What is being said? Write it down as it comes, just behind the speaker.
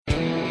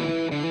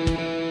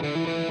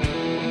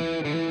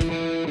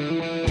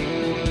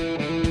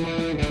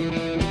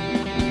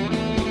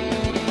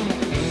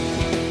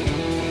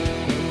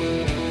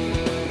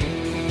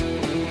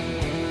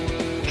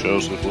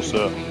Joseph. What's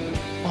up?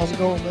 How's it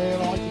going,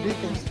 man? I like the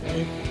defense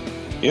today.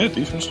 Yeah,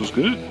 defense was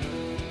good.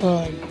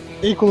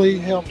 Equally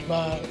helped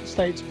by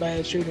State's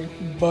bad shooting,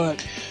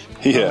 but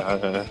they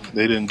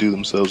didn't do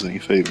themselves any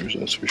favors,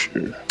 that's for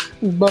sure.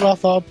 But I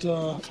thought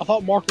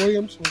Mark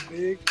Williams was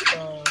big,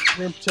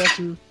 rim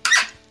protector.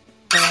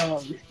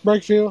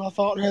 Brakefield, I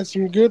thought, had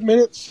some good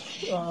minutes.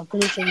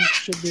 Finishing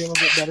should be a little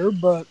bit better,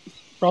 but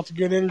brought the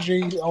good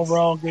energy.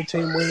 Overall, good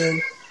team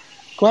win.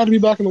 Glad to be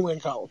back in the win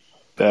column.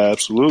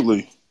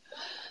 Absolutely.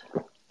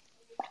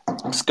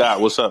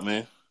 Scott, what's up,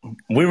 man?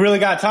 We really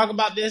got to talk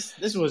about this.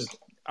 This was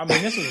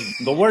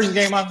the worst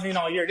game I've seen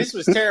all year. This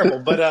was terrible.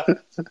 But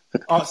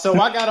so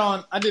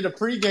I did a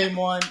pregame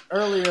one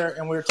earlier,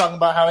 and we were talking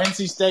about how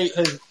NC State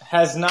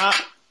has not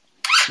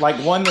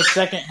won the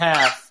second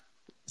half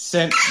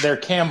since their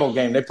Campbell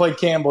game. They played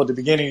Campbell at the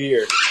beginning of the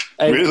year.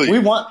 Hey, really?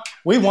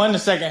 We won the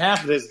second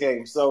half of this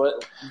game. So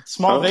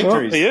small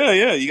victories.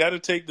 Yeah. You got to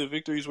take the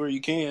victories where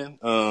you can.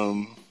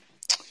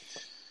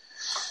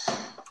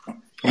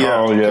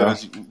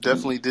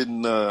 Definitely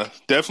didn't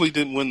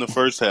win the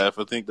first half.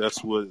 I think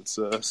that's what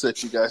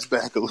set you guys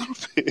back a little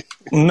bit.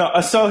 No,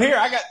 so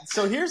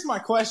here's my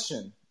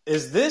question: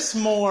 is this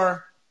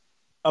more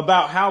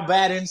about how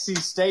bad NC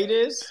State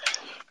is,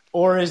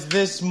 or is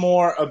this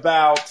more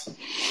about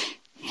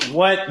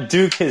what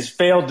Duke has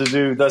failed to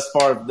do thus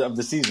far of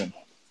the season?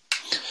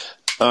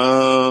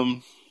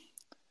 I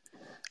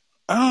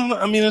don't know.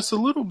 I mean, it's a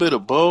little bit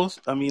of both.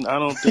 I mean, I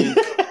don't think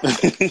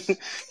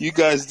you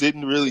guys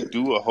didn't really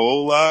do a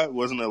whole lot.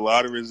 Wasn't a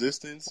lot of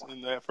resistance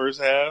in that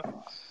first half.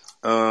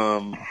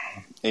 And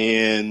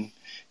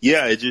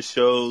yeah, it just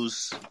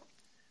shows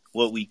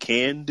what we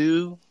can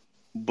do,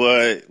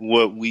 but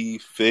what we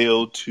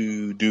fail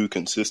to do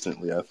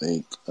consistently, I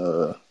think,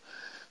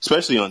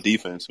 especially on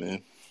defense,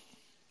 man.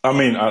 I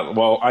mean,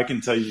 I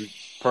can tell you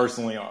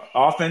personally,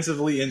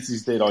 offensively, NC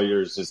State all year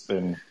has just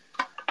been –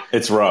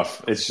 it's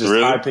rough. It's just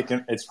really? high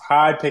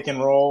pick and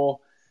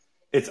roll.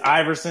 It's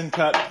Iverson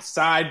cut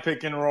side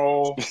pick and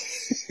roll.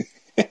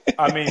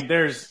 I mean,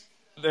 there's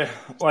not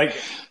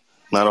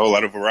a whole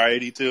lot of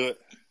variety to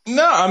it.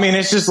 No, I mean,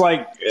 it's just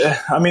the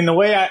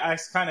way I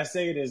kind of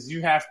say it is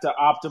you have to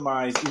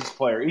optimize each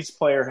player. Each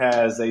player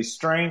has a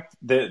strength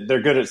that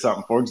they're good at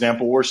something. For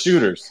example, we're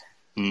shooters.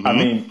 Mm-hmm. I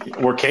mean,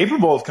 we're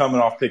capable of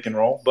coming off pick and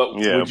roll, but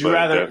would you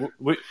rather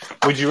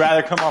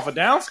come off a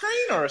down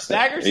screen or a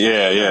stagger screen?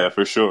 Yeah,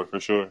 for sure.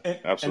 Absolutely.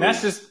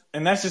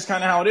 And that's just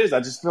kind of how it is. I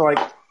just feel like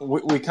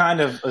we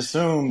kind of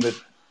assume that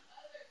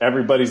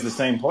everybody's the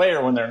same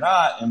player when they're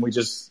not, and we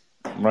just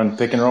run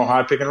pick and roll,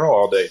 high pick and roll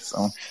all day.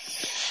 So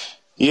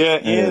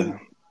and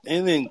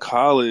in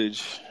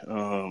college,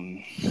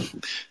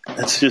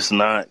 it's just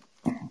not.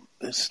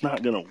 It's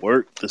not going to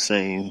work the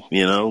same,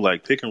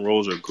 pick and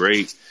rolls are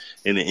great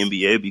in the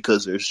NBA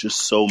because there's just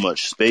so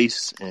much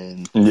space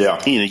and,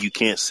 you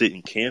can't sit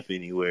and camp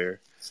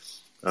anywhere.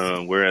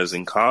 Whereas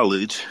in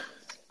college,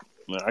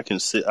 I can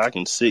sit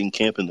and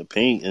camp in the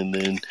paint and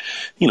then,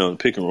 the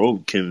pick and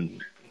roll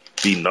can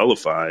be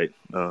nullified.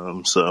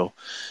 College,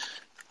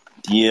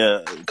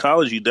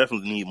 you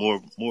definitely need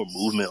more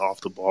movement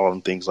off the ball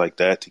and things like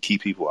that to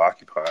keep people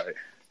occupied.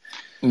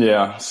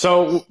 Yeah.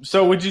 So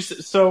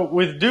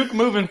with Duke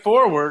moving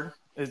forward,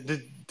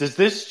 does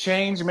this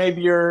change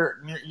maybe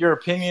your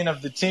opinion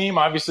of the team?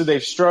 Obviously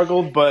they've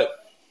struggled, but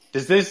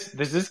does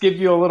this give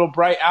you a little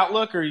bright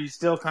outlook, or are you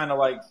still kind of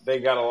like they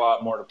got a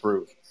lot more to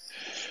prove?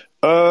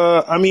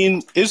 I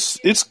mean,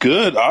 it's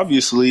good,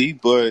 obviously,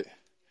 but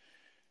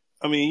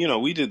I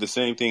mean, we did the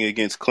same thing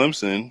against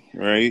Clemson,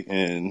 right?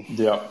 And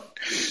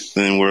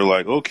then we're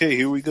like, okay,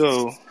 here we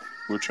go.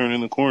 We're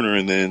turning the corner,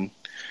 and then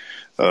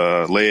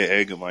lay an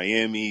egg at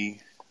Miami,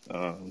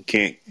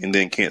 can't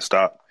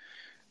stop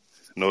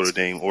Notre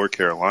Dame or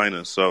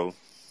Carolina. So,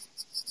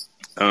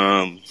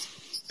 I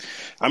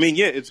mean,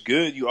 yeah, it's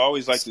good. You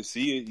always like to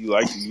see it. You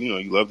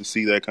love to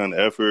see that kind of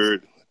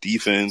effort,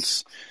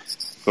 defense. I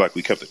feel like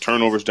we kept the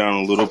turnovers down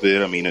a little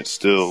bit. I mean, it's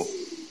still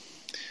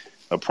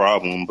a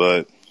problem,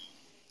 but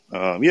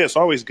it's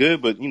always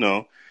good. But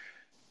the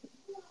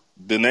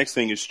next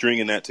thing is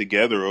stringing that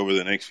together over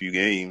the next few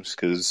games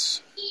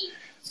because.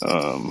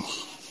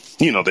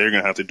 They're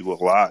going to have to do a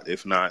lot,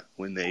 if not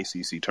win the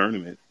ACC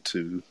tournament,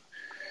 to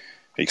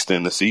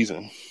extend the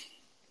season.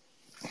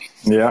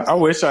 Yeah, I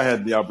wish I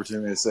had the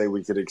opportunity to say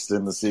we could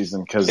extend the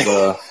season because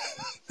I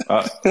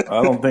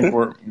don't think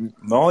the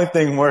only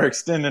thing we're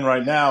extending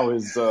right now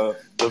is the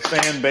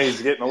fan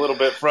base getting a little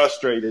bit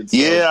frustrated. So.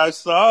 Yeah, I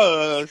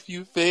saw a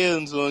few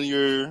fans on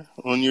your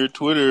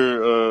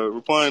Twitter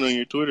replying on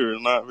your Twitter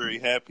and not very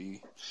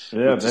happy.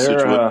 Yeah,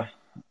 they're.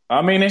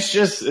 I mean, it's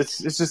just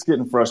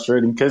getting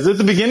frustrating because at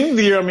the beginning of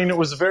the year, I mean, it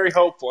was very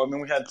hopeful. I mean,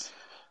 we had,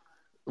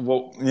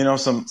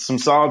 some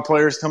solid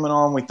players coming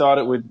on. We thought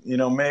it would,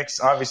 mix.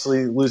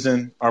 Obviously,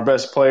 losing our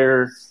best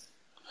player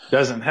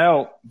doesn't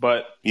help.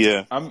 But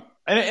yeah, and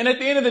at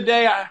the end of the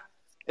day,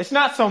 it's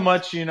not so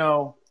much,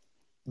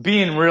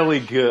 being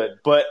really good,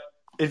 but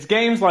it's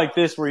games like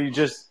this where you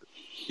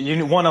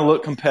want to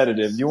look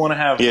competitive. You want to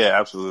have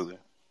absolutely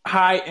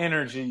high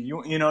energy. You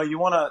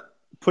want to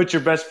put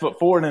your best foot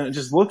forward, and it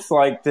just looks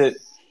like that.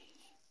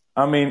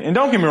 I mean, and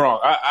don't get me wrong.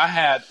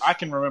 I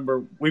can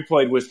remember we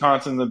played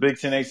Wisconsin in the Big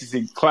Ten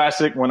ACC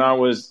Classic when I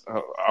was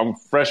a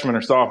freshman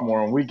or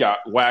sophomore, and we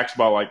got waxed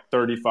by like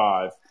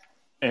 35.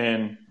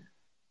 And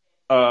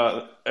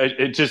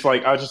it just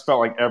like I just felt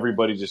like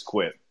everybody just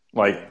quit.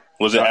 Like,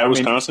 was it at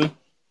Wisconsin?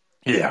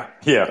 Yeah.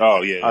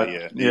 Oh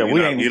yeah.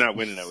 You're not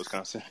winning at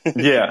Wisconsin.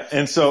 Yeah,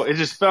 and so it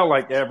just felt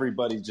like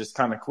everybody just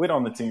kind of quit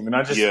on the team. And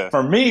I just,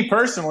 for me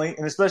personally,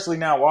 and especially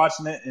now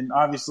watching it, and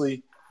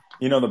obviously,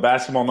 you know, the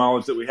basketball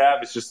knowledge that we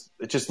have, it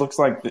just looks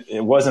like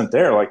it wasn't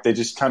there. Like they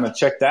just kind of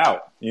checked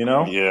out. You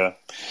know? Yeah,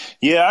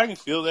 I can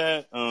feel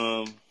that.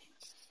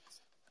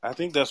 I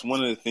think that's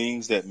one of the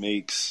things that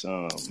makes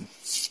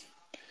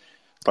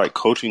like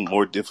coaching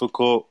more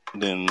difficult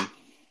than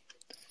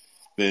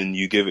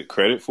you give it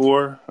credit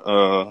for.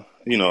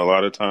 You know, a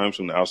lot of times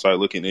from the outside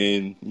looking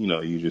in, you know,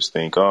 you just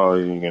think, oh,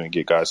 you're going to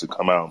get guys to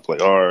come out and play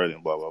hard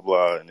and blah, blah,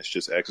 blah. And it's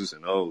just X's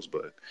and O's.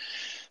 But,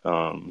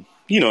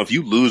 you know, if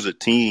you lose a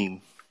team,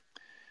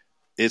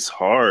 it's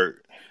hard,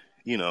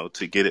 you know,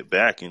 to get it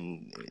back.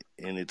 And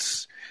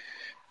it's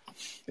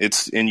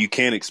and you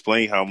can't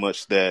explain how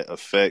much that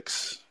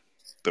affects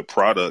the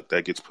product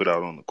that gets put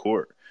out on the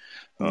court.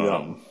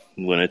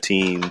 When a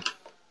team,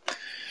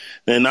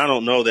 and I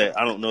don't know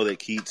that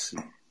Keats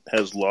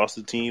has lost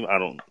the team. I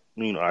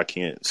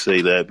can't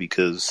say that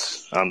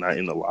because I'm not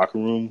in the locker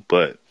room,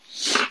 but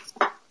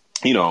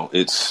you know,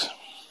 it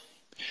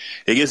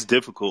gets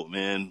difficult,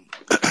 man,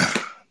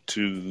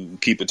 to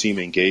keep a team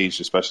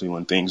engaged, especially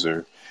when things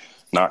are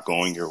not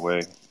going your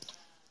way.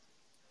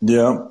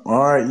 Yeah. All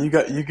right.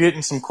 You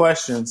getting some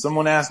questions.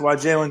 Someone asked why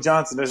Jalen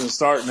Johnson isn't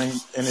starting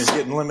and is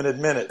getting limited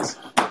minutes.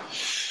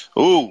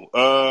 Ooh,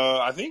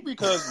 I think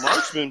because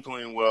Mark's been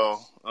playing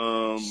well.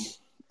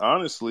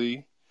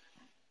 Honestly,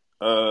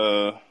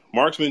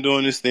 Mark's been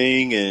doing this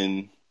thing,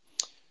 and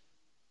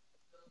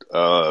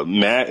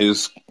Matt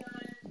is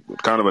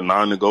kind of a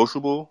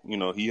non-negotiable. You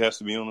know, he has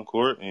to be on the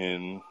court,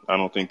 and I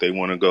don't think they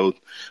want to go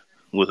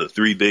with a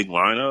 3 big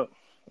lineup.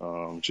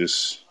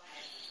 Just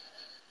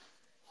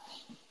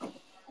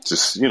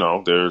you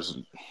know,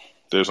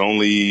 there's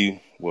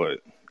only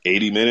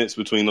 80 minutes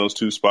between those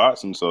 2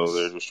 spots, and so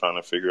they're just trying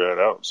to figure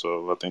that out.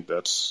 So I think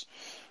that's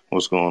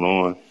what's going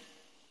on.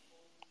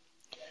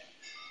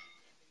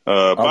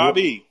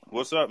 Bobby,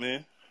 what's up,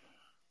 man?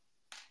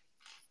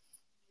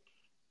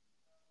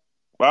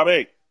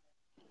 Bobby,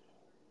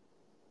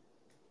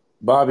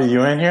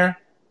 you in here?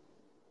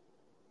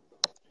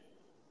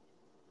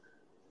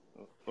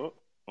 Oh,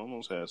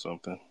 almost had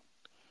something.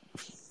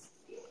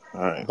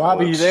 All right,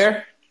 Bobby, you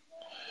there?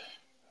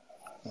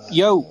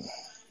 Yo.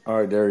 All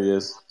right, there he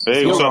is.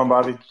 Hey, what's up,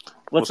 Bobby?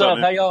 What's up?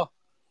 Man? How y'all?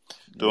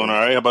 Doing all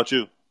right. How about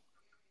you?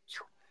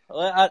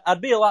 Well,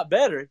 I'd be a lot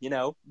better, you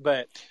know,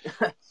 but.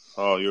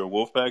 Oh, you're a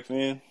Wolfpack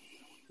fan?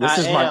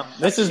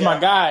 This is my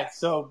guy.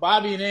 So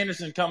Bobby and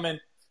Anderson come in.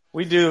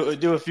 We do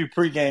a few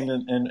pregame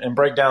and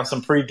break down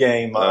some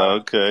pregame.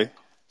 Okay.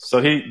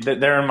 So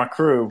they're in my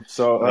crew.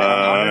 So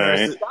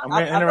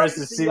I'm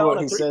interested to see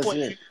what he says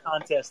here.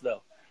 Contest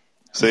though.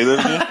 Say that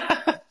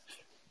again.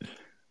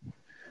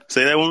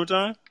 Say that one more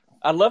time.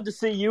 I'd love to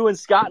see you and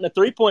Scott in a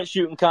 3-point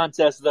shooting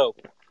contest though.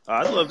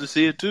 I'd love to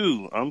see it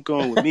too. I'm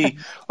going with me.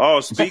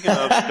 Oh, speaking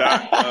of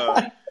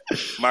Scott,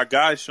 my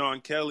guy Sean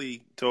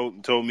Kelly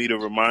told me to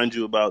remind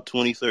you about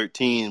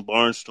 2013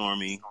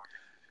 barnstorming.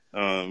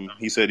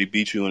 He said he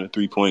beat you in a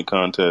 3-point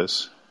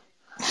contest.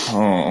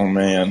 Oh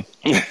man,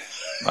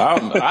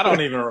 I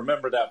don't even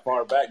remember that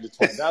far back to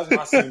 20. That was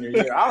my senior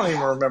year. I don't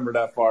even remember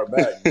that far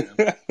back,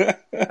 man.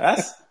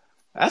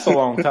 That's a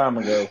long time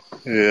ago.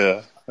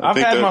 Yeah, I've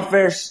had my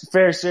fair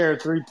share of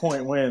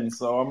 3-point wins,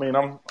 so I mean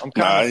I'm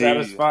kind of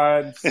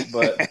satisfied.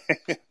 But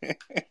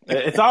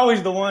it's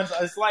always the ones.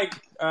 It's like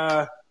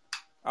I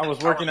was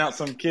working out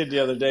some kid the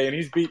other day, and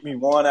he's beat me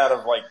 1 out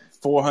of like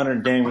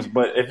 400 games.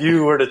 But if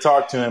you were to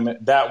talk to him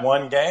at that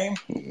one game,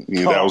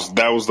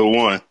 that was the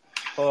one.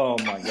 Oh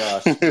my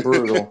gosh,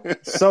 brutal.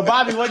 So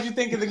Bobby, what did you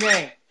think of the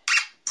game?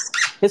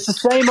 It's the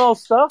same old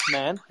stuff,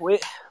 man. We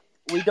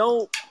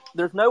don't.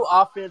 There's no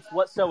offense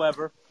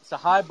whatsoever. It's a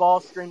high ball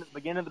screen at the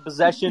beginning of the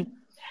possession.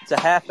 It's a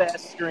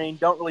half-ass screen.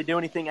 Don't really do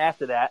anything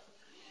after that.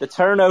 The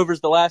turnovers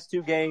the last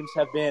 2 games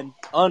have been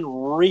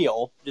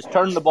unreal. Just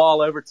turning the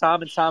ball over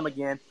time and time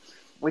again.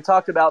 We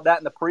talked about that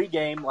in the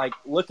pregame, like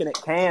looking at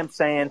Cam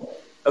saying,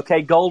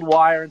 okay,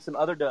 Goldwire and some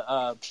other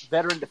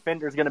veteran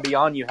defenders going to be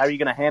on you. How are you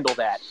going to handle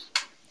that?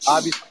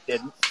 Obviously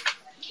didn't.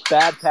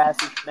 Bad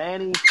passes.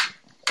 Manny,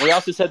 we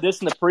also said this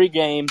in the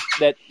pregame,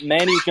 that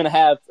Manny's going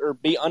to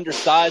be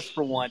undersized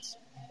for once,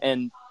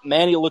 and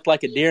Manny looked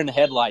like a deer in the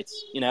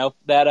headlights. You know,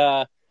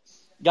 that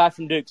guy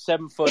from Duke,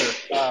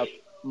 7-footer,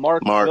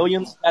 Mark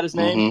Williams, is that his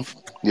name?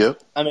 Mm-hmm.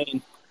 Yep. I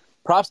mean,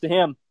 props to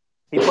him.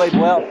 He played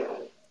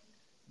well.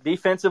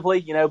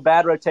 Defensively, you know,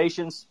 bad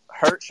rotations.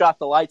 Hurt shot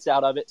the lights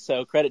out of it,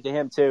 so credit to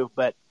him too.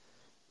 But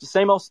the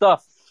same old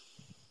stuff.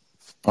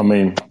 I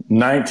mean,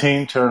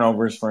 19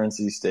 turnovers for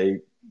NC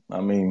State.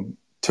 I mean,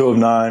 2 of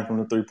 9 from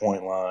the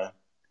 3-point line.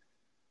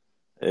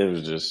 It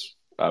was just,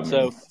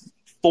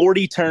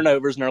 40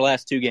 turnovers in our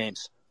last 2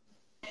 games.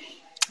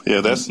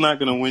 Yeah, that's not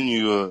going to win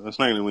you. That's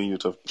not going to win you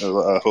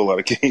a whole lot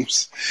of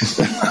games.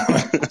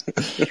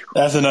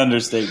 That's an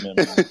understatement,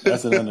 man.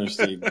 That's an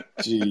understatement.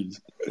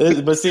 Jeez.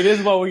 But see, this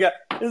is what we got.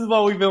 This is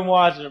what we've been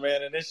watching,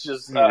 man, and it's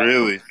just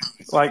really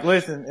like,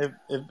 listen.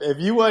 If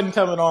you wasn't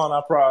coming on, I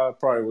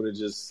probably would have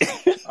just.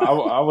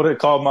 I would have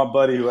called my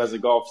buddy who has a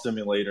golf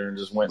simulator and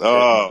just went.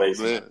 Oh,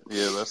 man.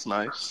 Yeah, that's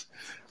nice.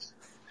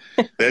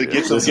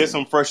 Get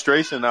some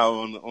frustration out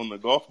on the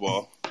golf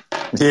ball.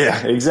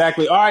 Yeah,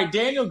 exactly. All right,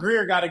 Daniel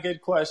Greer got a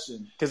good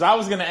question because I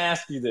was going to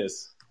ask you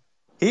this.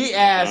 He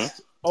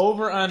asked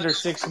over under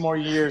 6 more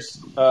years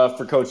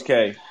for Coach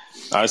K.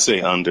 I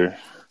say under.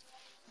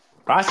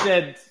 I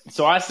said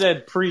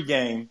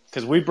pregame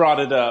because we brought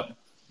it up.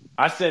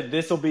 I said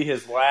this will be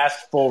his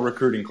last full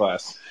recruiting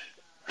class.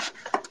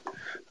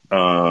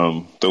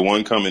 The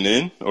one coming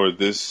in or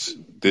this?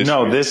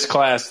 No, year? This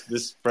class.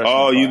 This freshman.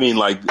 Oh, you class. mean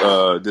like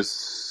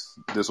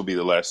this will be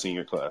the last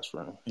senior class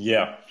for him?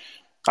 Yeah,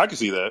 I can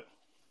see that.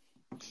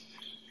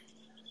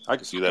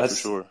 For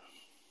sure.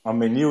 I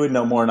mean, you would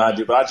know more than I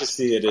do, but I just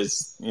see it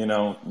as,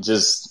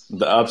 just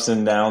the ups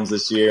and downs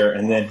this year.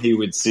 And then he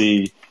would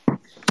see,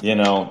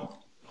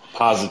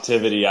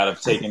 positivity out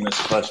of taking this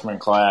freshman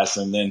class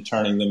and then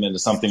turning them into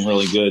something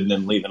really good and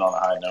then leaving on a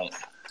high note.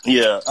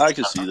 Yeah, I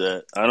can see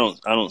that. I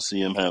don't see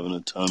him having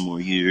a ton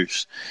more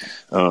years.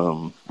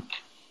 But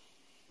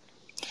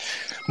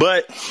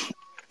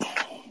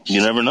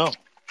you never know.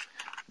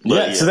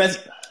 Yeah, so that's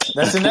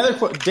another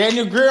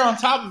Daniel Greer on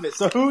top of it.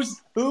 So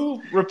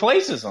who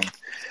replaces him?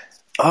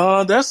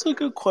 That's a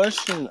good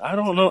question. I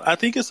don't know. I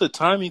think it's a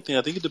timing thing.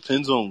 I think it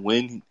depends on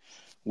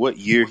what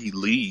year he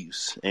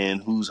leaves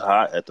and who's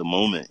hot at the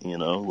moment.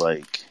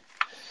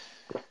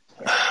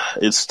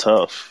 It's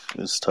tough.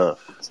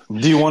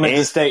 Do you want it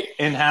to stay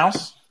in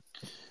house?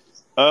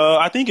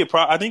 I think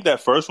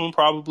that first one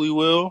probably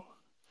will,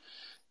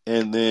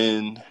 and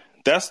then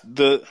that's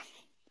the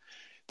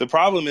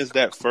problem is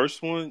that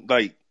first one,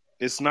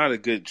 it's not a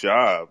good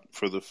job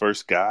for the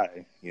first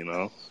guy,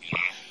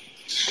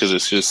 because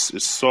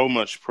it's so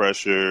much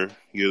pressure.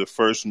 You're the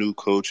first new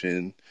coach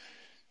in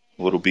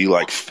what'll be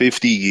like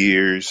 50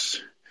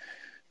 years.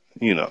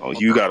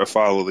 You got to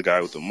follow the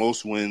guy with the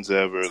most wins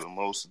ever, the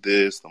most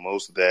this, the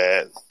most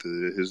that.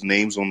 His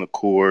name's on the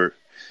court,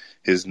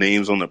 his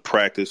name's on the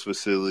practice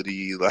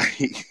facility.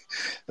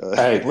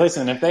 Hey,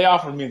 listen, if they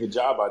offered me the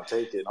job, I'd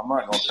take it. I'm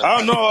not going to. I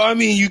don't know. I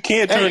mean, you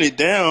can't turn it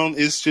down.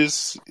 It's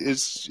just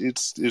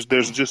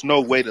there's just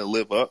no way to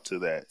live up to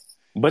that.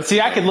 But see,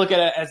 I could look at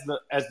it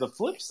as the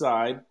flip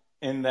side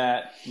in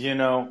that he's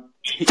going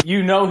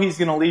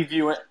to leave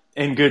you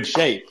in good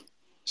shape.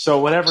 So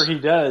whatever he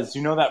does,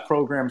 that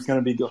program's going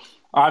to be good.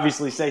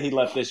 Obviously, say he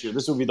left this year.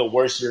 This would be the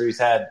worst year he's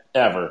had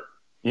ever.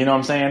 You know what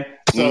I'm saying?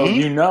 So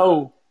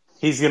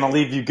he's going to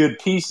leave you good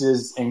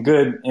pieces and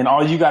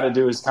all you got to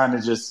do is kind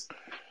of just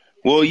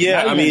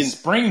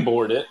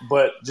springboard it,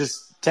 but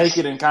just take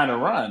it and kind of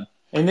run.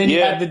 And then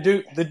you have the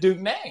Duke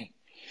name.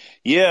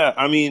 Yeah,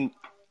 I mean,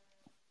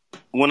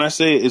 when I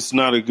say it's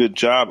not a good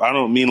job, I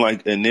don't mean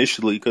like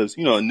initially, because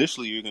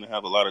initially you're going to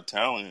have a lot of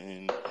talent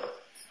and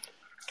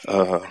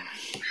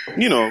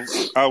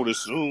I would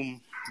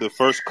assume the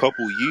first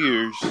couple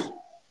years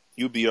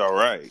you'll be all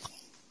right.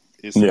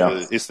 It's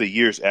the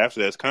years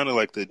after that. It's kind of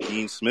like the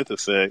Gene Smith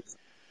effect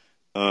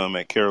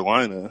at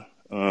Carolina,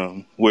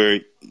 where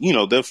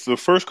the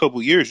first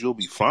couple years you'll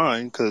be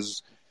fine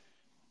because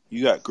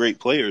you got great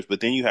players,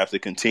 but then you have to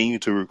continue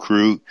to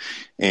recruit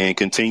and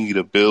continue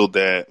to build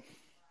that.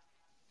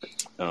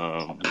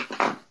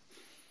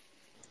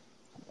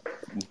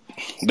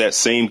 That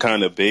same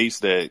kind of base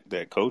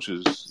that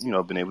coaches,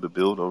 been able to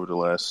build over the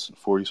last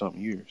 40-something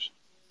years.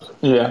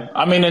 Yeah,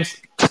 I mean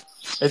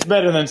it's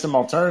better than some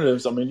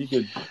alternatives. I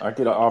mean, I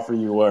could offer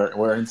you where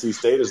NC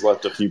State has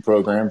left a few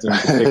programs and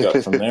you can pick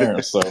up from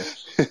there. So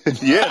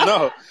yeah,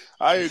 no,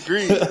 I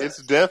agree. It's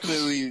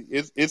definitely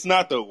it's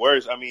not the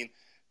worst. I mean,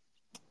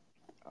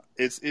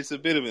 it's a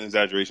bit of an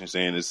exaggeration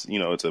saying it's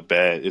it's not a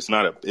bad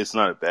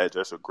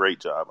job. It's a great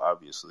job,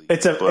 obviously.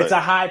 It's a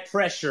high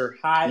pressure,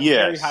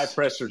 very high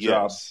pressure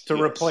job to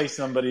replace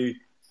somebody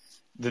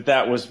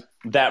that was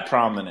that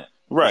prominent.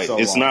 Right. So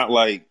it's long. not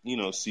like,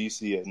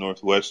 CC at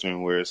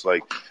Northwestern where it's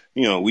like,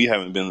 we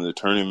haven't been to the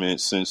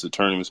tournament since the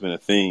tournament's been a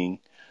thing.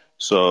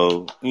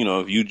 So,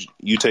 if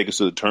you take us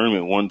to the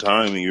tournament one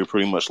time and you're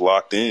pretty much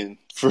locked in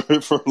for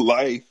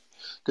life.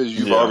 Because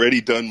you've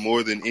already done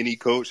more than any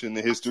coach in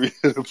the history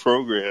of the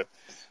program,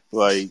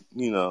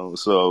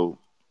 so.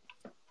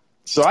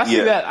 So I see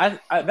that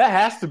that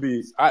has to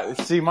be.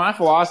 My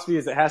philosophy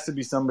is it has to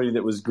be somebody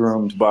that was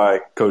groomed by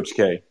Coach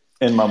K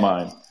in my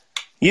mind.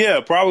 Yeah,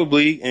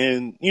 probably,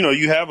 and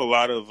you have a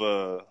lot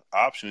of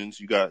options.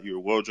 You got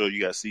your Wojo, you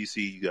got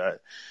CC, you got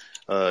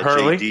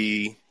Hurley.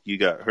 JD, you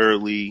got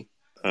Hurley.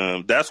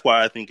 That's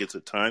why I think it's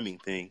a timing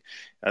thing.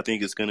 I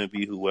think it's going to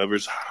be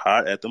whoever's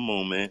hot at the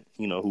moment,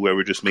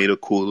 whoever just made a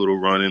cool little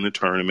run in the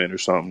tournament or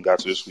something, got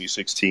to the Sweet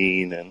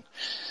 16 and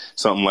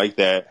something like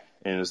that,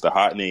 and it's the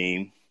hot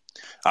name.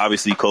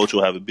 Obviously, coach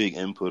will have a big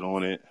input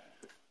on it.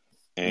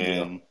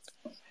 And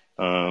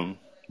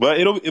But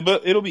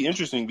it'll be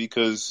interesting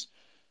because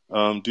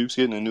Duke's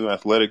getting a new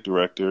athletic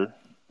director.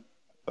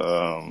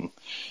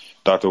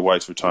 Dr.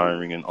 White's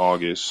retiring in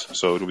August,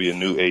 so it'll be a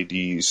new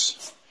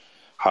AD's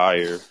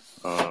hire.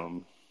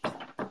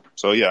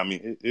 So yeah, I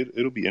mean,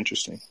 it'll be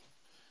interesting.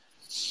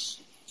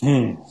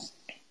 And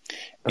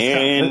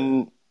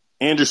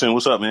Anderson,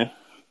 what's up, man?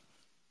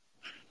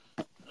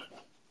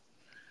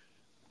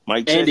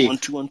 Mike check, Andy. 1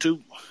 2 1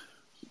 2.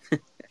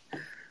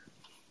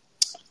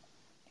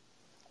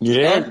 You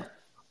there?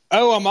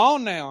 Oh, I'm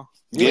on now.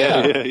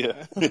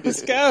 Yeah.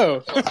 Let's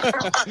go.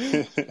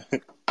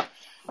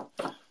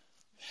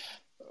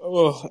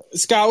 Oh,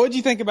 Scott, what did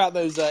you think about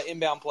those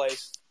inbound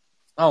plays?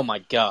 Oh my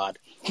God.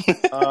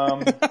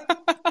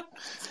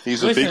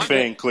 He's a big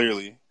fan,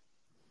 clearly.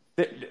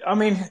 I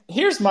mean,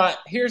 here's my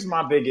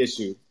big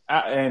issue,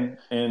 and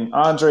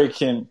Andre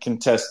can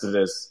contest to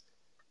this.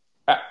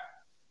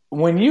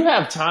 When you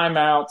have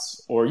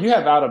timeouts or you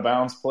have out of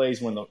bounds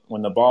plays when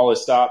the ball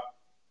is stopped,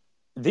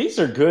 these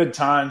are good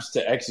times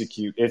to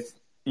execute. I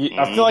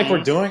feel like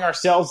we're doing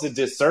ourselves a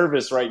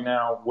disservice right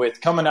now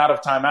with coming out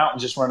of timeout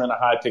and just running a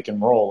high pick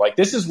and roll. Like,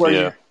 this is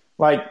where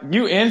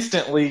you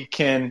instantly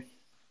can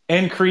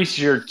increase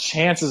your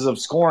chances of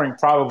scoring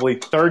probably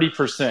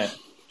 30%.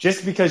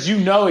 Just because you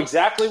know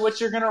exactly what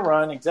you're going to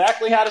run,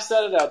 exactly how to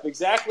set it up,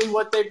 exactly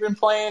what they've been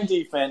playing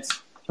defense.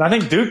 And I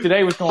think Duke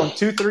today was going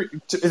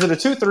 2-3. Is it a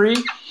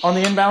 2-3 on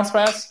the inbounds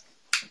pass?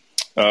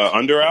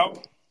 Under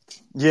out?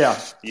 Yeah.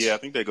 Yeah, I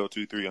think they go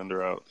 2-3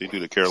 under out. They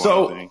do the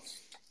Carolina thing.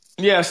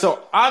 Yeah,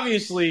 so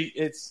obviously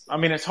it's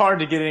hard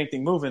to get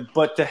anything moving,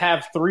 but to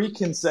have 3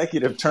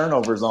 consecutive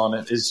turnovers on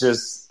it is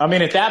just,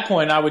 at that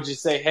point I would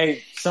just say,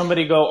 hey,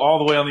 somebody go all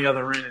the way on the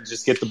other end and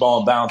just get the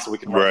ball in bounds so we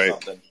can run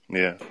something.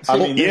 Yeah.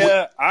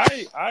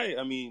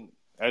 I mean,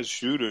 as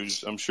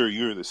shooters, I'm sure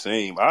you're the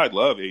same. I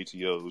love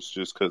ATOs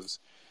just because,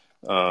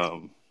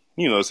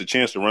 it's a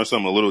chance to run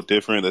something a little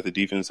different that the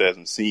defense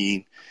hasn't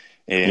seen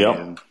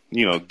and,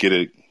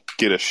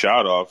 get a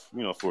shot off,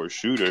 for a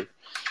shooter.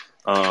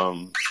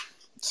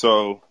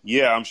 So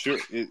yeah, I'm sure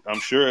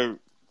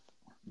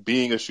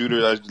being a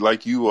shooter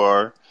like you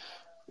are,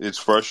 it's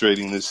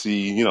frustrating to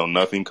see,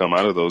 nothing come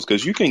out of those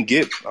because you can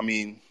get, how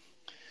many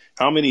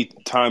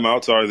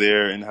timeouts are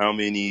there and how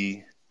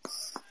many,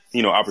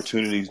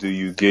 opportunities do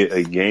you get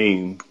a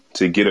game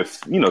to get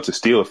to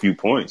steal a few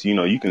points?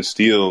 You can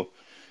steal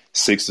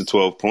 6 to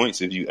 12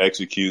 points if you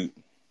execute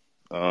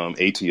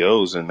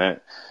ATOs, and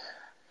that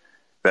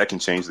can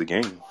change the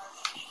game.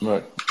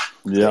 Right.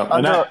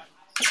 Yeah.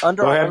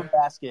 Under our own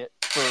basket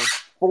for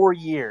 4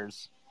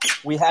 years,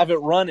 we haven't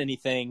run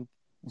anything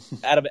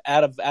out of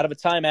a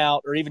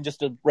timeout or even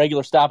just a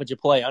regular stoppage of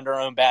play under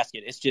our own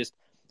basket. It's just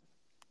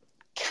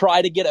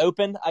try to get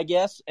open, I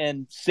guess,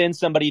 and send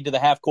somebody to the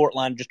half court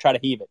line and just try to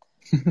heave it.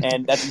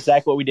 And that's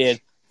exactly what we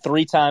did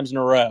 3 times in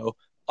a row,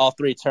 all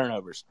 3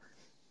 turnovers.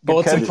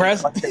 Well, it's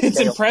impressive. It's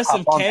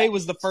impressive. Kay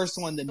was the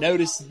first one to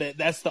notice that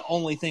that's the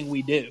only thing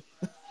we do.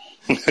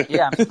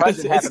 Yeah, I'm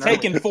surprised it's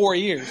taken 4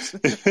 years.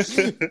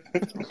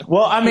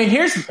 Well,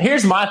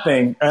 here's my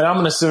thing, and I'm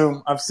going to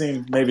assume I've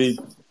seen maybe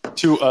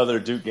 2 other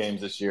Duke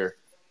games this year.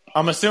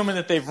 I'm assuming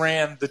that they've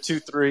ran the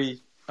 2-3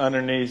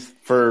 underneath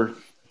for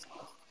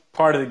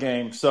part of the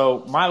game.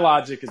 So my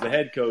logic as a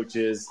head coach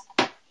is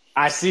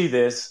I see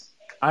this.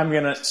 I'm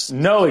going to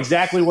know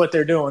exactly what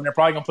they're doing. They're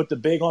probably going to put the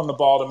big on the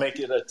ball to make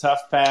it a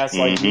tough pass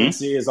like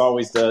UNC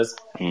always does.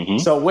 Mm-hmm.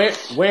 So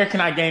where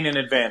can I gain an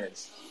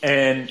advantage?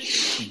 And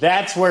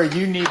that's where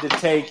you need to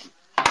take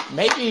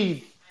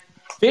maybe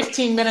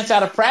 15 minutes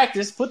out of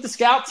practice, put the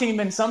scout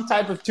team in some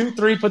type of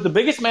 2-3, put the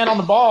biggest man on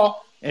the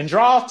ball, and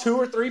draw 2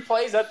 or 3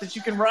 plays up that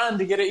you can run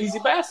to get an easy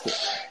basket.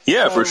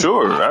 Yeah, for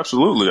sure.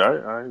 Absolutely. I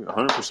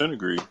 100%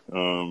 agree.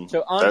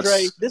 So,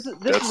 Andre, this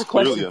is a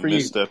question really for you.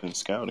 you. Misstep in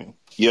scouting.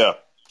 Yeah.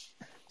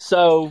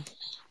 So,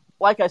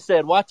 like I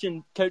said,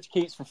 watching Coach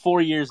Keats for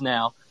 4 years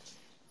now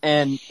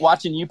and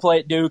watching you play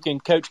at Duke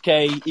and Coach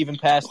K even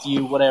past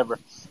you, whatever,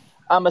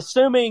 I'm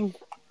assuming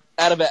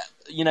out of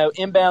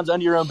inbounds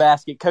under your own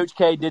basket, Coach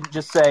K didn't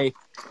just say,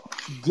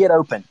 get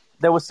open.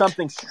 There was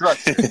something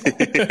structured.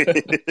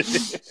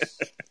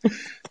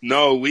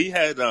 No, we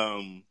had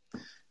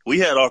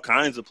all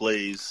kinds of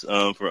plays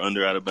for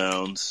under out of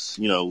bounds.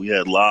 We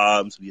had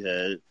lobs. We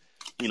had,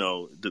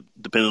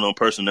 depending on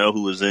personnel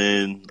who was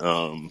in,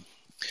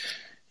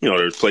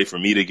 there's play for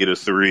me to get a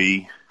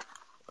 3,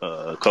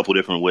 a couple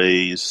different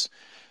ways.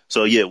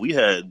 So yeah, we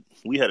had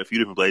a few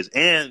different plays,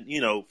 and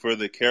for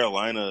the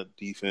Carolina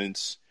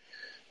defense,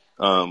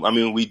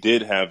 we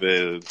did have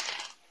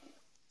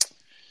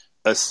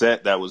a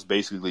set that was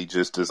basically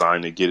just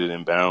designed to get it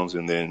in bounds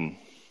and then,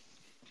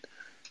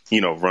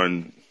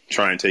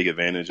 try and take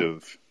advantage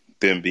of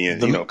them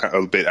being,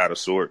 a bit out of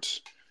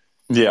sorts.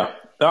 Yeah.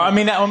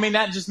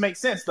 That just makes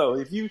sense though.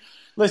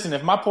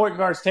 If my point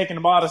guard's taking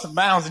the ball out of some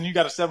bounds and you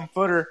got a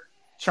 7-footer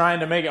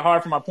trying to make it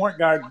hard for my point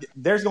guard,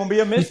 there's going to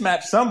be a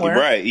mismatch somewhere.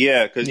 Right.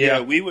 Yeah. Cause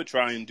we would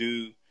try and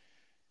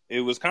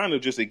it was kind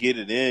of just to get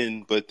it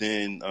in, but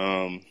then,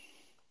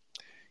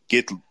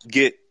 get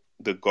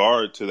the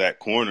guard to that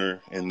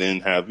corner and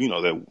then have,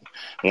 that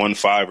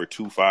 1-5 or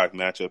 2-5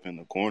 matchup in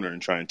the corner and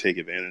try and take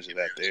advantage of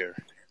that there.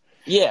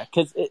 Yeah,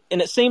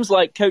 and it seems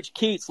like Coach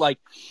Keats, like,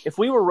 if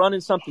we were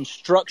running something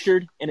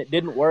structured and it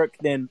didn't work,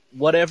 then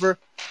whatever.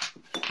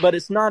 But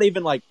it's not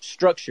even, like,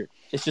 structured.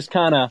 It's just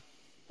kind of,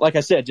 like I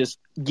said, just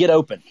get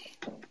open.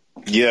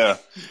 Yeah.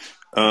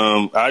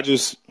 I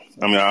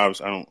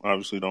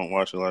obviously don't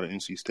watch a lot of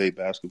NC State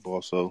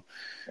basketball, so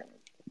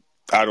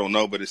I don't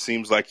know, but it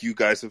seems like you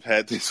guys have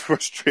had this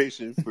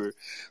frustration for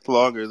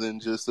longer than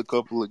just a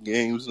couple of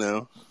games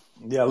now.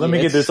 Yeah, let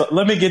me get this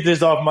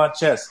off my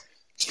chest.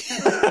 this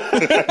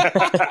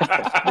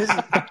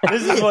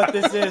is what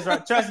this is,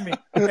 right? Trust me.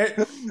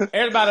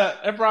 There's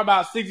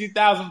about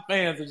 60,000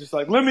 fans are just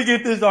like, let me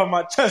get this off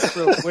my chest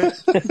real quick.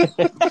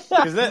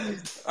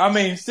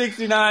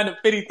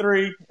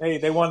 69-53. Hey,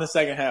 they won the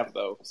second half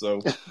though. So,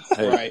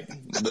 hey, right,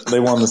 they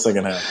won the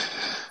second half.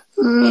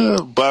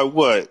 By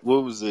what?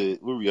 What was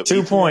it? What were we up?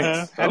 2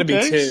 points. Had to be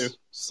 2.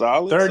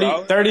 Solid.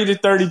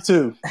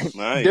 30-32.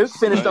 Nice. Duke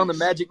finished on the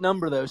magic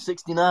number though,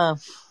 69.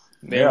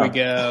 There we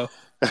go.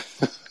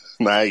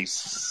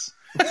 Nice.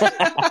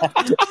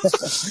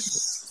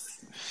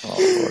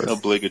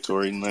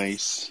 Obligatory.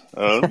 Nice.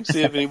 Let me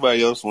see if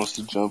anybody else wants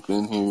to jump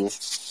in here.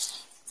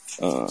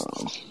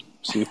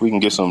 See if we can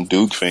get some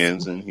Duke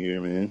fans in here,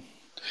 man.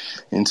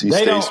 NC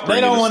State's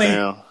bringing us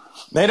down.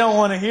 They don't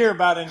want to hear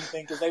about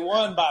anything because they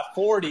won by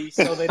 40,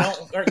 so they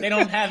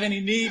don't have any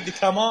need to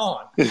come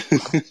on.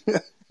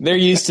 They're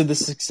used to the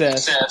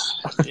success.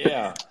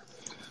 Yeah.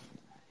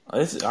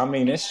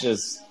 It's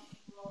just.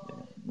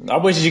 I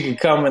wish you could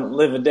come and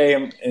live a day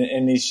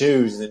in these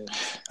shoes. And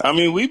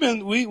we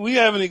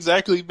haven't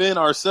exactly been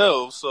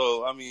ourselves,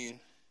 so I mean.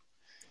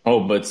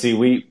 Oh, but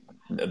see,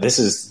 this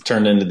has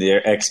turned into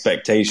the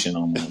expectation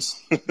almost.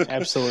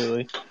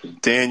 Absolutely.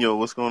 Daniel,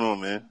 what's going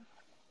on, man?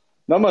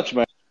 Not much,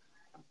 man.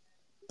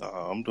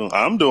 I'm doing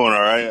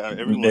all right.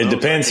 It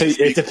depends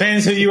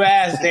who you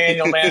ask,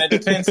 Daniel. Man, it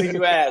depends who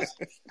you ask.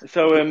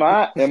 So am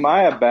I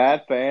a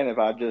bad fan if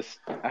I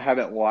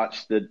haven't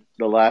watched the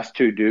last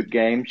 2 Duke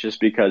games just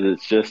because I'm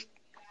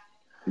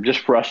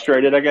just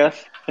frustrated, I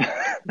guess.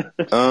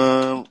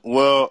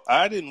 Well,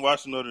 I didn't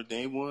watch the Notre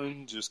Dame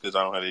one just because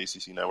I don't have the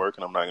ACC network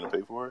and I'm not going to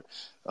pay for it.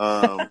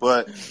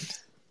 But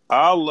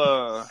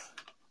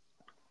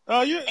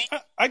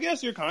I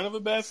guess you're kind of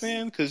a bad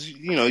fan because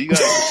you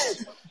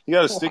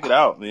got to stick it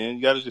out, man.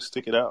 You got to just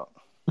stick it out.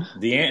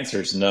 The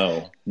answer is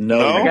no.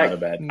 You're not a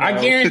bad. No. I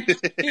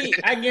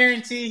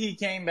guarantee he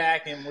came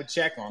back and would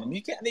check on him.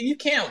 You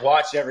can't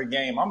watch every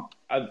game.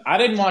 I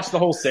didn't watch the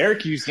whole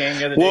Syracuse game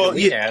the other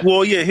day.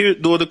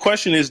 The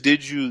question is,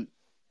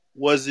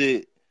 was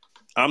it?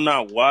 I'm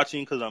not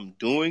watching because I'm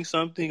doing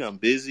something. I'm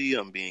busy.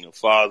 I'm being a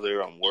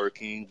father. I'm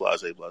working.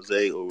 Blase,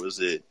 blase. Or was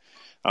it?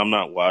 I'm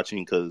not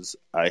watching because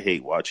I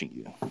hate watching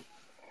you.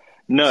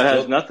 No, it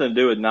has nothing to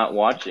do with not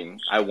watching.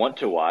 I want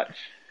to watch,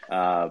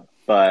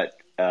 but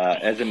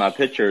as in my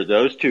picture,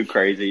 those 2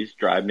 crazies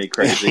drive me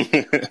crazy.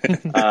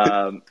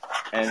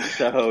 And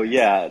so,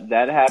 yeah,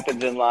 that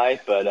happens in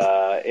life. But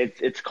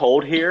it's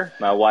cold here.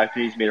 My wife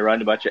needs me to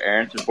run a bunch of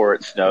errands before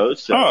it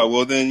snows. So. Oh,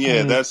 well then,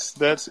 yeah,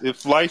 that's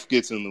if life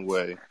gets in the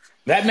way.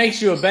 That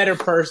makes you a better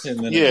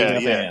person than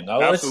a fan.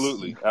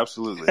 Absolutely.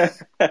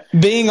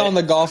 Being on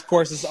the golf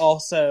course is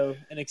also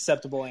an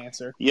acceptable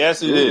answer.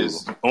 Yes, it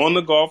is. On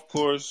the golf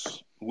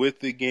course with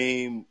the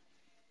game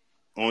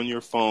on your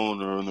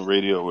phone or on the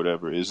radio or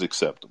whatever is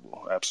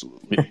acceptable.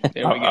 Absolutely.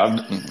 There we go.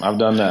 I've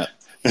done that.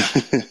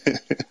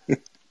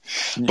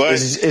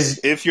 But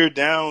if you're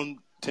down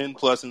 10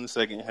 plus in the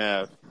second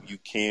half, you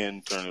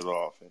can turn it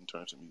off and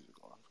turn some music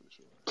on for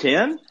sure.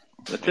 10?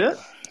 That's it?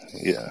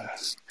 Yeah.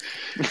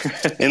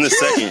 In the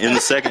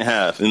second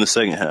half.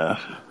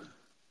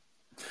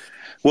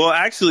 Well,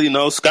 actually,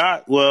 no.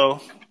 Scott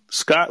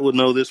would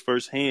know this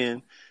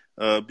firsthand.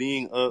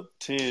 Being up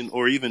 10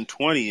 or even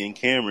 20 in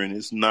Cameron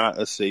is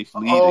not a safe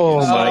lead. Oh,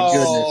 my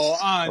goodness.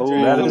 Andre,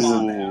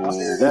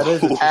 that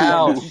is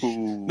ouch.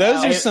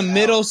 Those are some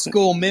middle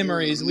school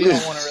memories we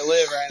don't want to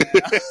relive right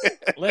now.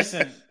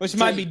 Listen, which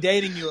might be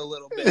dating you a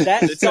little bit.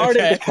 That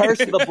started the curse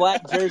of the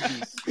black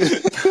jerseys.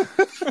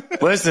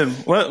 Listen,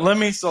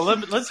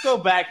 let's go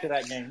back to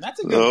that game.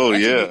 That's a good. Oh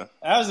yeah,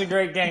 that was a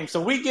great game.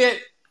 So we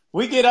get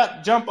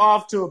up, jump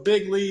off to a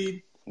big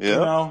lead.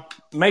 Yeah,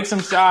 make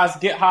some shots,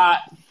 get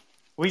hot.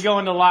 We go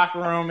in the locker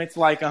room. It's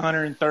like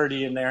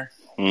 130 in there.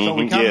 Mm-hmm. So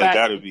we come back.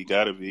 Gotta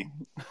be.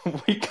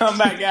 We come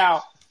back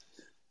out,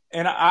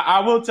 and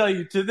I will tell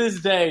you to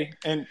this day,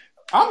 and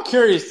I'm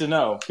curious to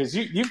know because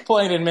you've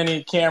played in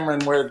many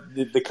Cameron where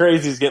the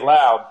crazies get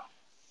loud.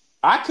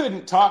 I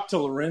couldn't talk to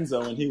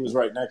Lorenzo, and he was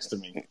right next to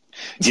me.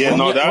 Yeah,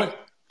 no,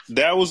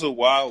 that was a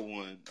wild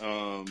one.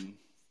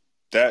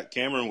 That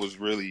Cameron was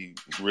really,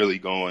 really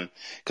going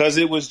because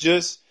it was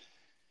just.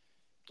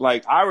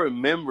 Like, I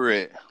remember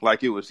it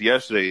like it was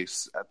yesterday.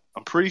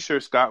 I'm pretty sure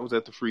Scott was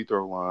at the free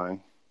throw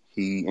line.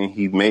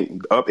 He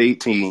made up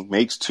 18,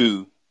 makes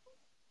 2,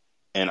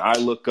 And I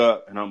look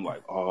up and I'm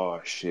like,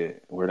 oh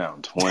shit, we're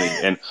down 20.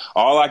 And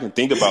all I can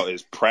think about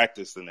is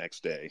practice the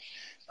next day.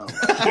 I'm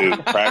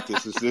like, dude,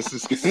 this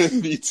is going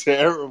to be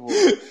terrible.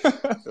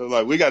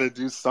 Like, we got to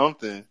do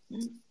something.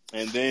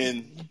 And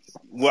then,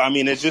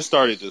 it just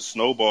started to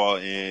snowball,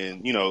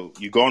 and,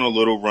 you go on a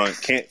little run.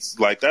 That's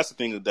the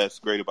thing that's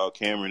great about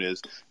Cameron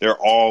is they're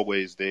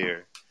always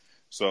there.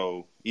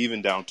 So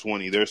even down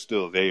 20, they're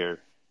still there.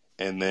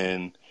 And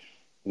then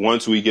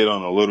once we get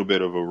on a little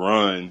bit of a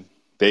run,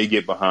 they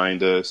get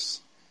behind us.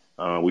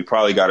 We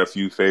probably got a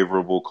few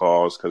favorable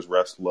calls because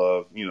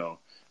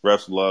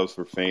refs loves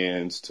for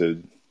fans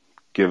to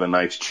give a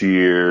nice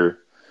cheer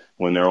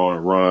when they're on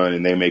a run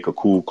and they make a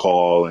cool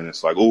call and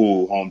it's like,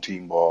 ooh, home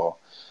team ball.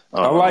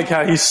 I like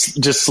how he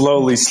just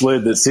slowly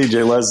slid that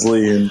C.J.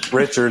 Leslie and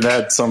Richard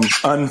had some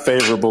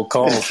unfavorable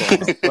calls on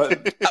him.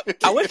 But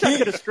I wish I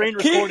could have screen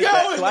recorded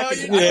that. So I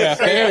could,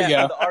 there you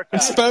go.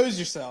 Expose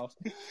yourself.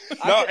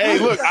 No, hey,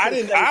 look,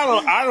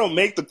 I don't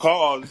make the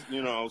calls,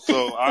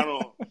 so I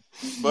don't.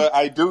 But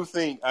I do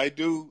think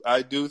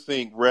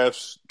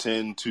refs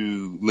tend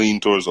to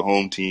lean towards the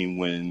home team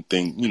when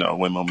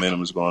when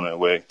momentum is going that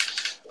way.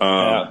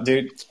 Yeah,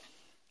 dude.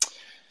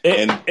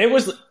 It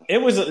was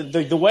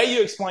the way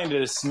you explained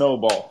it is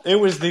snowball. It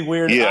was the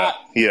weirdest.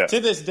 Yeah. To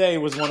this day,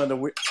 was one of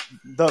the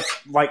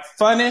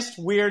funnest,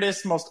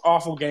 weirdest, most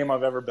awful game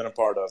I've ever been a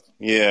part of.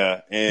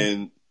 Yeah,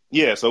 and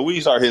so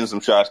we start hitting some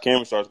shots.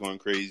 Cameron starts going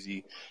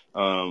crazy.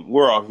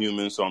 We're all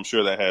human, so I'm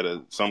sure that had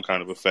some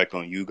kind of effect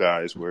on you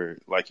guys. Where,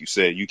 like you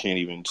said, you can't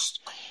even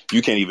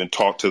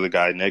talk to the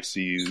guy next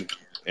to you,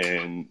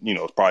 and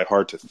it's probably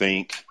hard to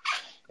think.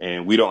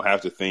 And we don't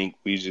have to think.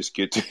 We just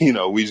get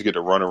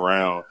to run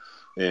around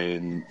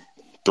and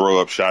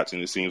throw up shots,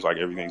 and it seems like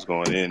everything's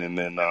going in. And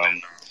then,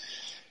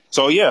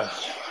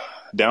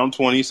 down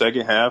 20,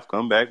 second half,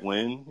 come back,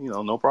 win,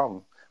 no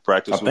problem.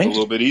 Practice was a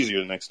little bit easier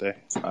the next day.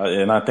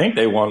 And I think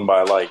they won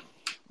by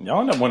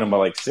y'all ended up winning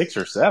by 6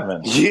 or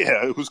 7.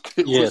 Yeah, it was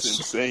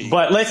insane.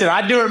 But listen,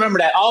 I do remember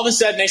that. All of a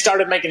sudden, they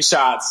started making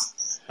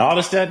shots. All of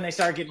a sudden, they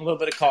started getting a little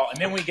bit of call.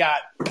 And then we got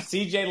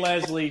C.J.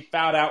 Leslie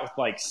fouled out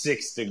with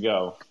 6 to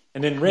go.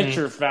 And then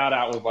Richard fouled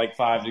out with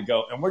 5 to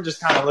go. And we're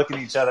just kind of looking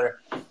at each other.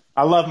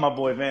 I love my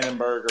boy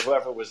Vandenberg or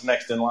whoever was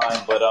next in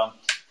line, but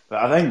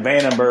I think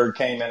Vandenberg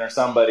came in or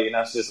somebody, and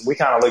we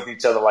kind of looked at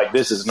each other like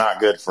this is not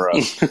good for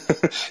us.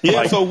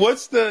 So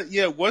what's the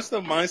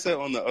mindset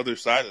on the other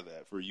side of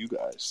that for you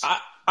guys?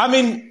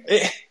 And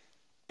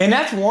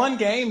that's one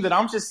game that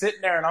I'm just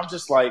sitting there and I'm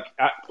just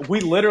we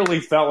literally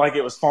felt like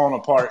it was falling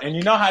apart. And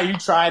you know how you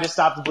try to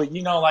stop the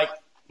bleed, a lot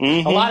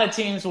of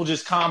teams will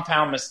just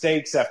compound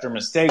mistakes after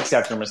mistakes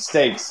after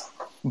mistakes.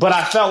 But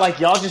I felt like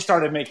y'all just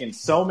started making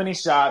so many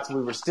shots.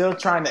 We were still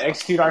trying to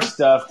execute our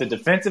stuff. The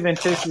defensive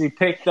intensity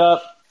picked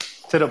up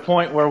to the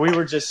point where we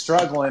were just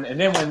struggling. And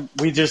then when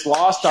we just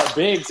lost our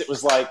bigs, it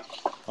was like,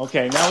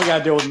 okay, now we got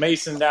to deal with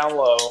Mason down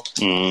low.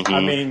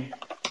 Mm-hmm.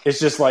 It's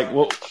just like,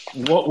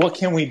 what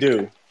can we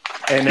do?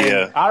 And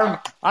then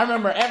I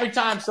remember every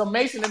time. So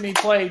Mason and me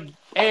played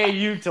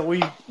AAU till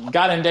we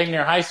got in dang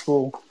near high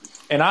school.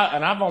 And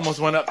I've almost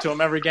went up to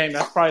him every game.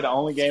 That's probably the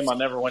only game I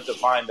never went to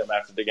find him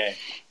after the game.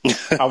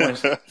 I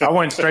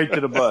went straight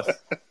to the bus.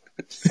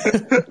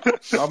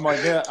 I'm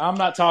like, I'm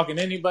not talking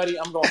to anybody.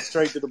 I'm going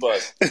straight to the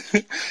bus.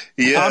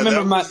 I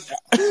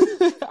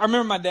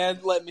remember my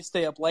dad let me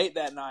stay up late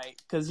that night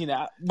because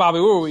Bobby,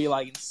 where were we in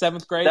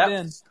 7th grade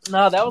then?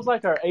 No, that was our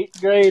 8th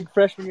grade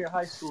freshman year of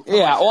high school.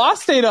 Yeah, well, I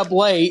stayed up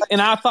late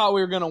and I thought we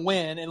were going to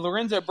win, and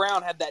Lorenzo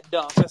Brown had that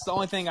dunk. That's the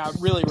only thing I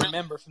really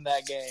remember from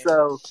that game.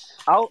 So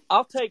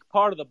I'll take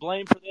part of the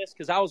blame for this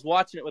because I was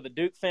watching it with a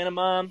Duke fan of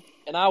mine,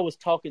 and I was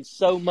talking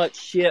so much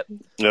shit.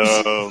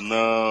 Oh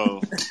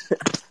no.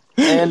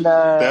 And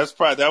that was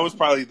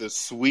probably the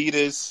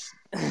sweetest.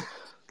 I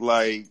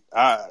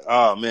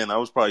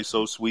was probably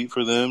so sweet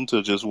for them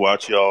to just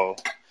watch y'all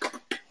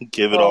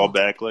give it all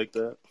back like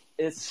that.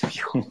 It's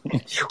But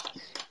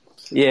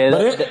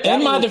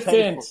in my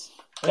defense,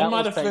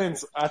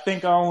 I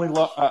think I only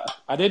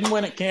I didn't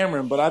win at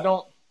Cameron, but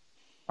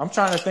I'm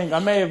trying to think. I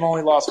may have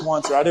only lost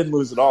once, or I didn't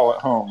lose it all at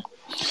home.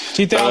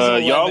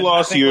 2011, y'all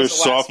lost your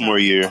sophomore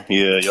year.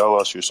 Yeah, y'all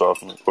lost your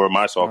sophomore or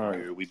my sophomore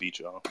year. We beat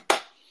y'all.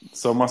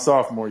 So my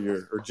sophomore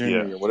year or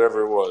junior year,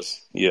 whatever it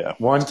was. Yeah.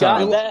 One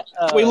time.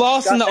 We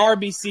lost in the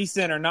RBC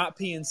Center, not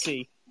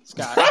PNC,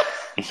 Scott.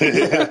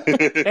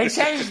 They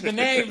changed the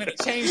name and it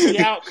changed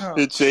the outcome.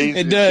 It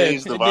changed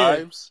the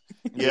vibes.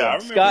 Yeah, I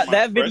remember Scott,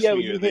 that video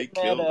you hitting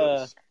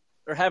that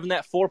or having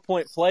that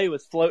 4-point play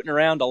was floating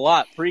around a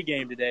lot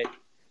pregame today.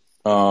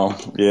 Oh,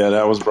 yeah,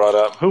 that was brought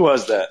up. Who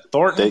was that?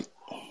 Thornton?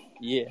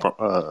 Yeah.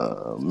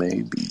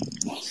 Maybe.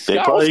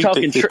 Scott was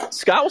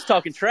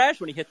talking trash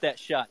when he hit that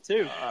shot,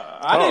 too.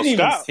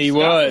 He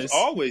was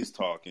always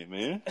talking,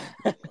 man.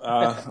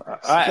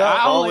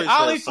 I only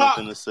has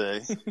something to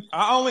say.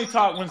 I only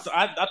talk when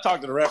I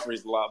talk to the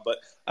referees a lot, but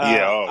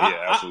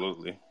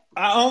absolutely.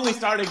 I only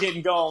started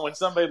getting going when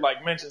somebody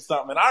mentioned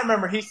something, and I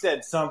remember he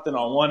said something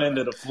on one end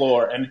of the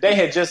floor, and they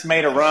had just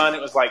made a run.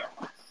 It was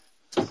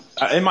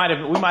we might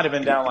have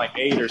been down like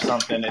 8 or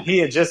something, and he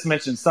had just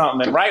mentioned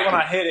something. And right when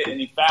I hit it and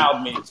he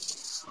fouled me,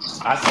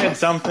 I said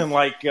something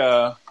like,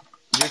 "You're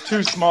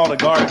too small to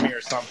guard me"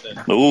 or something.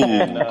 Ooh.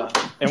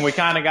 And we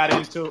kind of got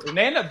into it, and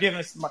they ended up giving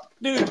us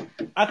dude.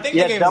 I think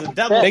they gave us a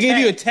double. They gave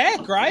you a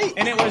tech, right?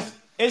 And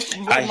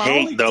I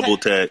hate double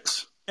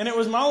techs. And it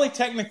was my only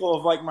technical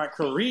of like my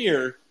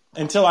career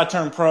until I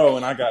turned pro,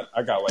 and I got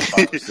like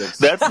 5 or 6.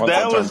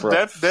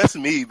 That's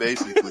me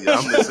basically.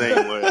 I'm the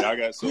same way. I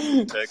got so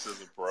many techs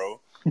as a pro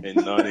and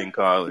none in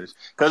college.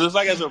 Because it's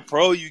like as a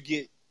pro, you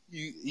get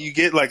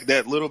like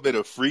that little bit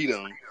of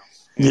freedom.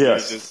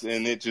 Yes.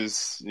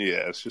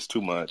 It's just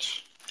too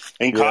much.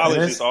 In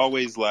college, it's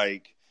always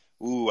like,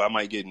 ooh, I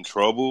might get in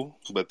trouble,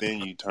 but then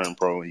you turn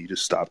pro and you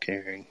just stop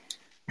caring.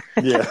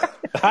 Yeah,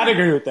 I'd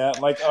agree with that.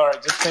 Like, all right,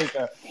 just take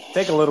a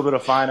little bit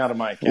of fine out of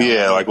my account.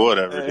 Yeah, like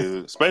whatever,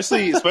 dude.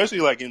 Especially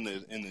like in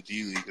the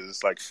G League because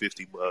it's like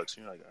 $50.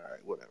 You're like, all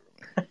right, whatever,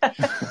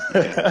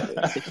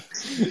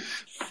 man.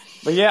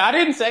 But yeah, I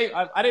didn't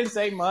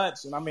say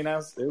much, and I mean, it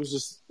was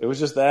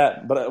just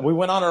that. But we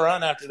went on a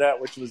run after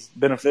that, which was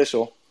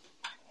beneficial.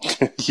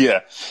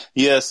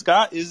 Yeah.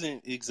 Scott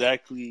isn't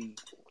exactly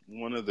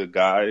one of the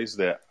guys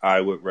that I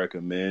would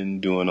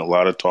recommend doing a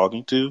lot of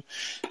talking to.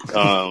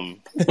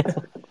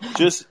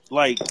 Just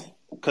like,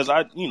 cause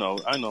I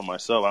know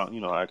myself,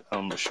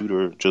 I'm a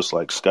shooter just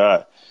like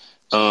Scott.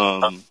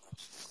 But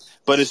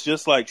it's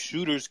just like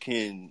shooters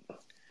can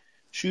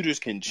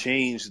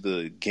change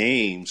the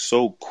game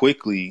so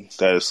quickly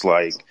that it's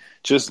like,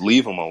 just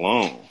leave them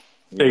alone.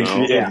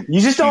 Yeah.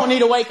 You just don't need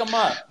to wake them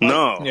up.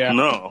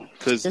 No.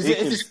 Cause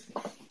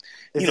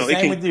it's the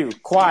same with you.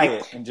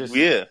 Quiet and just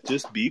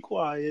be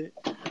quiet.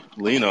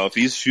 If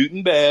he's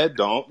shooting bad,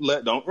 don't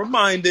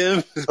remind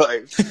him.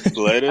 Like,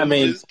 let him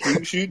just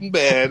keep shooting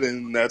bad,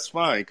 and that's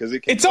fine because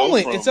it's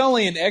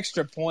only an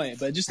extra point,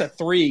 but just a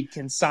 3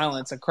 can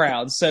silence a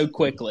crowd so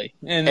quickly.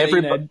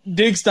 And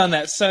Duke's done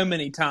that so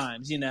many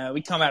times.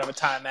 We come out of a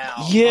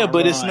timeout. Yeah,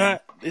 but it's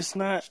not.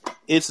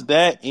 It's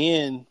that,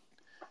 and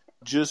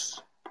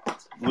just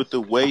with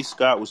the way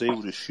Scott was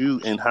able to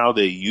shoot and how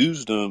they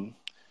used him,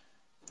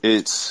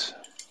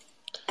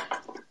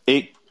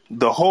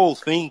 the whole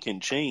thing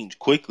can change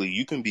quickly.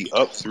 You can be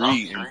up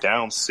 3 and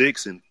down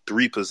 6 in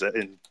 3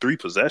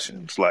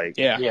 possessions. Like,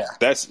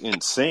 that's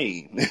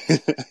insane.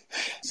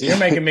 So you're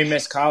making me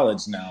miss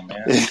college now,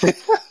 man.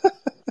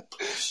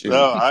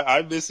 No,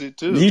 I miss it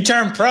too. You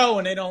turn pro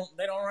and they don't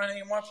run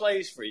any more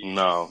plays for you.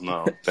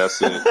 No,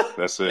 that's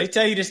it. They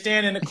tell you to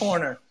stand in the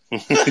corner.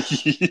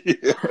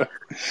 Yeah.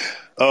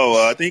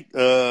 Oh, I think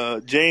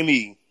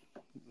Jamie.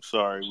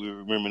 Sorry, we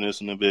were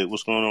reminiscing a bit.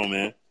 What's going on,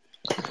 man?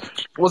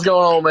 What's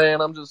going on,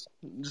 man? I'm just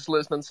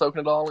listening,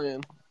 soaking it all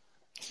in,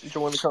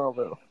 enjoying the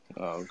convo.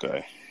 Oh,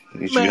 okay.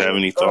 Did you have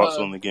any thoughts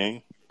on the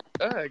game?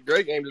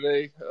 Great game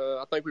today.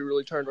 I think we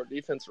really turned our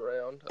defense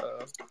around.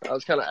 I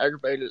was kind of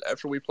aggravated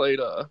after we played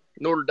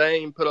Notre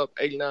Dame, put up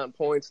 89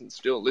 points and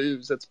still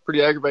lose. That's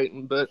pretty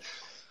aggravating, but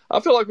I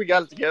feel like we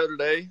got it together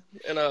today.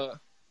 And, I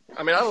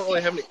don't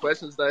really have any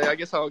questions today. I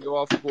guess I'll go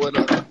off of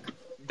what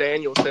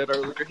Daniel said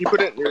earlier. He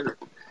put it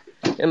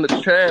in the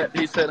chat.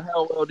 He said,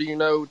 how well do you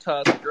know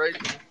Tyson Grady?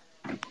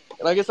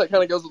 And I guess that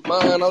kind of goes with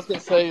mine. I was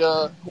going to say,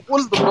 what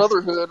does the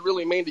brotherhood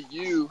really mean to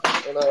you?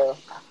 And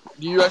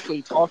do you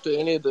actually talk to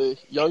any of the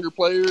younger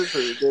players,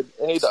 or did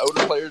any of the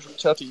older players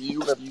reach out to you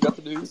whenever you got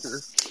to Duke?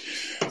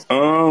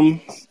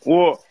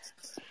 Well,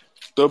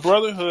 the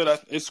brotherhood,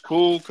 it's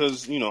cool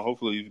because,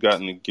 hopefully you've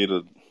gotten to get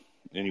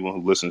anyone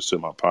who listens to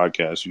my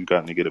podcast, you've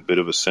gotten to get a bit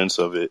of a sense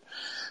of it.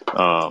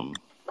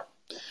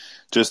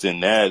 Just in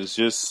that,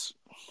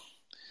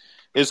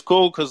 it's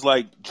cool because,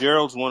 like,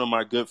 Gerald's one of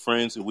my good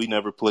friends, and we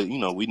never played,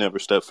 we never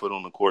stepped foot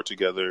on the court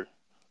together.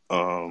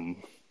 And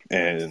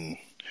I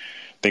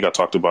think I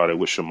talked about it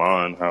with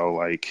Shaman, how,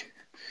 like,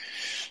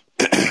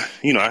 I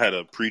had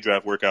a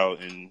pre-draft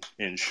workout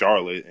in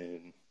Charlotte,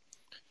 and,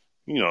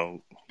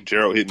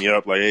 Gerald hit me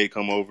up like, hey,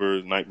 come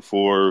over the night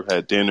before,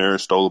 had dinner,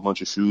 stole a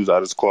bunch of shoes out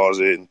of his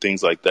closet and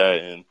things like that.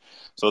 And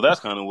so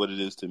that's kind of what it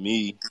is to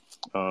me,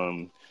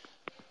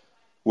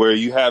 where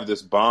you have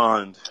this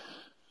bond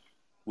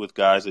with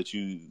guys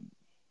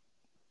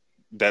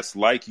that's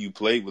like you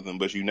played with them,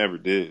 but you never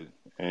did.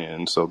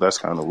 And so that's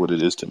kind of what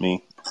it is to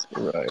me.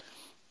 Right.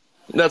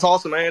 That's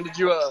awesome, man. Did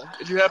you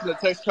happen to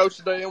text Coach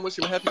today and wish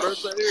him a happy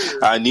birthday?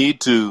 Or? I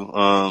need to.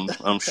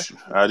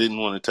 I didn't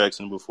want to text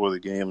him before the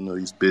game. I know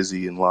he's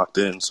busy and locked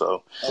in.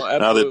 So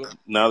now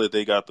that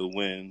they got the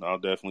win, I'll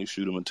definitely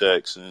shoot him a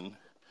text and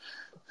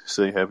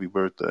say happy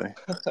birthday.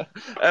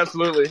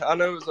 Absolutely. I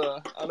know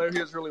he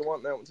was really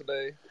wanting that one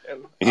today,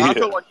 and I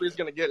feel like he was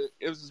going to get it.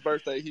 It was his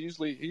birthday. He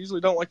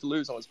usually don't like to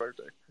lose on his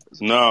birthday.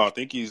 No, I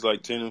think he's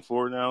like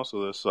 10-4 now,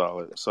 so that's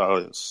solid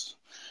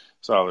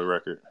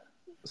record.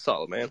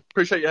 Solid, man.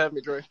 Appreciate you having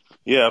me, Dre.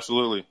 Yeah,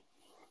 absolutely.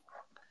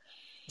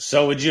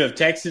 So would you have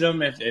texted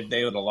him if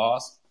they would have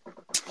lost?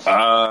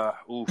 I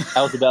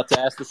was about to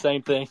ask the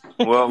same thing.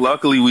 Well,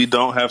 luckily we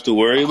don't have to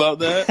worry about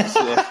that.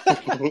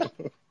 So.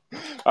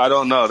 I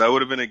don't know. That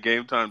would have been a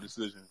game time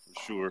decision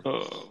for sure.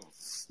 Oh,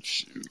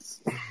 shoot.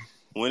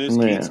 When is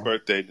Pete's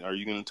birthday? Are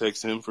you going to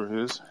text him for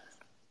his?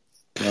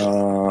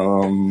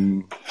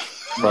 Probably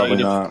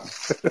not.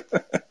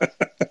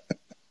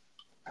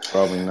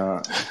 Probably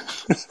not.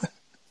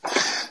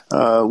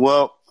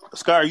 Well,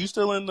 Sky, are you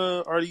still in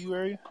the RDU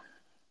area?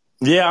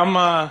 Yeah,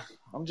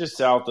 I'm just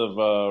south of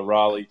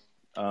Raleigh.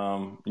 You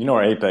know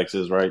where Apex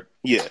is, right?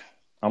 Yeah.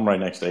 I'm right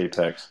next to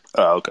Apex.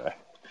 Oh, okay.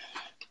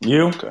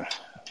 You? Okay.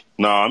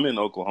 No, I'm in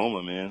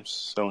Oklahoma, man.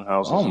 Selling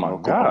houses. Oh my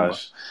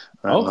gosh.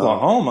 Right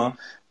Oklahoma?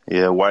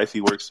 Yeah,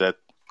 wifey works at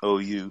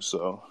OU,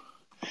 so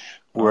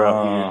we're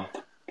out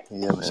here.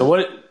 Yeah, man. So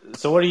what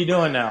are you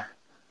doing now?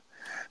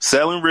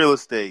 Selling real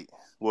estate.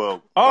 Well,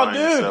 dude,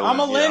 I'm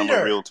a lender.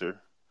 I'm a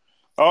realtor.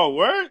 Oh,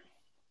 word?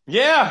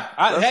 Yeah.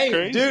 Hey,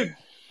 crazy. Dude,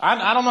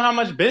 I don't know how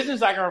much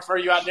business I can refer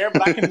you out there,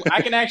 but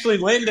I can actually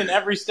lend in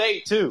every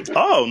state too.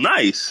 Oh,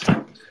 nice.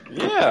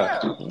 Yeah.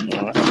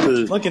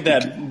 Look at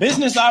that.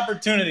 Business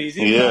opportunities.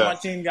 Even though my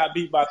team got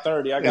beat by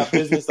 30, I got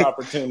business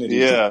opportunities.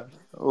 Yeah.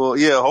 Well,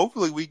 yeah,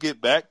 hopefully we get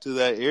back to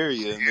that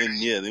area, and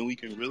then we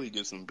can really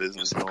get some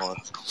business going.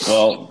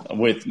 Well,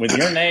 with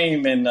your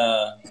name and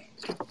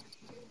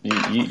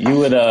you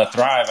would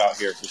thrive out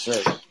here for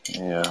sure.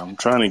 Yeah, I'm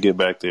trying to get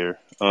back there.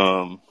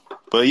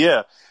 But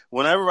yeah,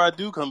 whenever I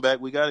do come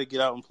back, we got to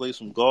get out and play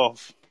some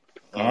golf.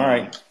 All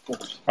right.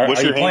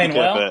 What's your playing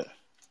handicap well? at?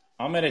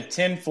 I'm at a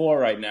 10-4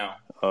 right now.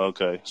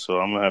 Okay, so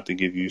I'm gonna have to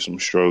give you some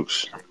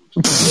strokes.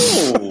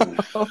 Ooh.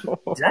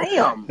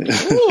 Damn!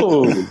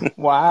 Ooh.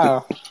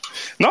 Wow.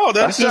 No,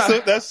 that's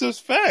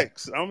just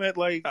facts. I'm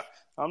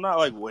not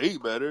like way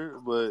better,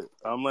 but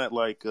I'm at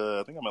like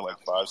I think I'm at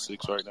like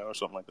 5'6" right now or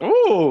something like that.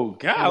 Ooh,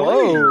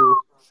 golly! Whoa.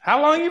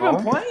 How long you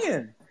been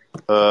playing?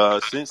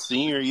 Since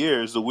senior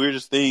year. It's the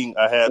weirdest thing.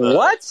 I had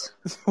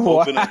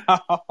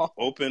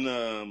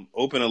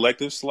open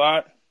elective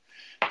slot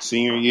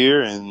senior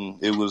year,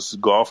 and it was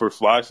golf or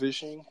fly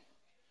fishing.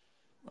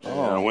 And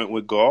I went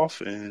with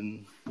golf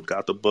and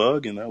got the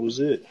bug, and that was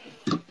it.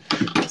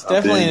 It's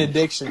definitely an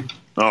addiction.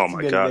 Oh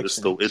my god, it's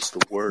the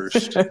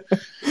worst.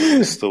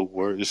 It's the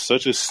worst. It's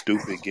such a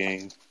stupid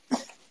game.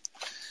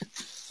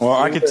 Well,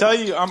 I can tell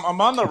you, I'm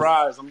on the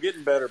rise. I'm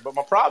getting better, but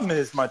my problem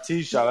is my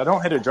tee shot. I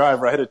don't hit a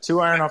driver. I hit a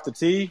 2-iron off the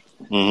tee.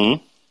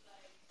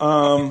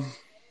 Mm-hmm.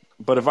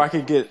 But if I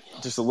could get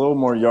just a little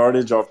more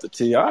yardage off the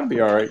tee, I'd be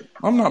all right.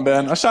 I'm not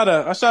bad. I shot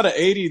a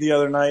 80 the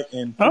other night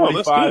in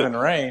 45 in the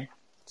rain.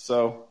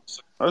 So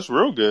that's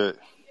real good.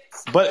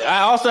 But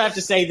I also have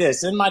to say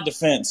this in my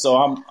defense. So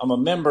I'm a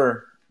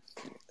member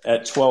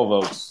at 12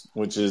 Oaks,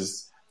 which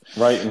is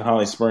right in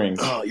Holly Springs.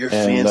 Oh, you're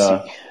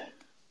fancy.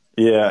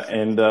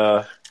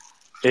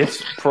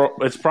 It's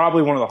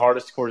probably one of the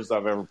hardest courses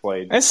I've ever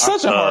played. It's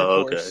such a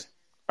hard course.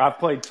 I've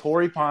played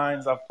Torrey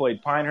Pines. I've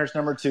played Pinehurst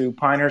number 2,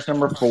 Pinehurst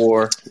number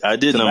 4. I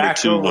did number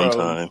 2 one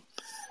time.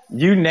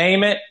 You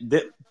name it,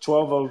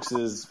 12 Oaks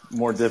is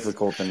more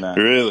difficult than that.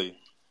 Really?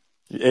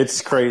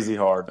 It's crazy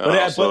hard. But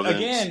it's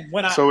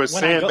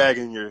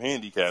sandbagging your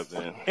handicap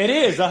then. It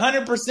is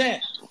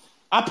 100%.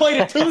 I played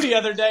a 2 the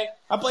other day.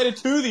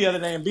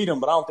 And beat them,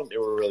 but I don't think they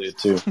were really a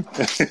 2.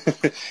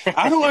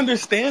 I don't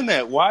understand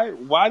that.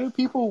 Why do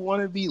people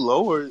want to be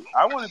lower?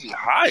 I want to be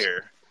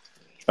higher.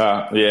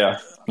 Yeah.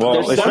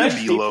 Well, they want to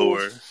be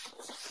lower.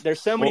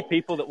 There's so many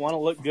people that want to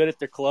look good at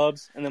their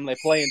clubs, and then they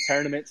play in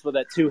tournaments with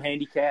that 2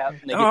 handicap.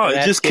 And they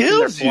get it just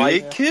kills you.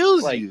 It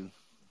kills you.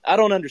 I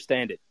don't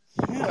understand it.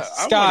 Yeah,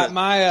 Scott,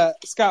 my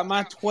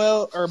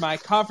 12 or my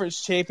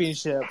conference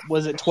championship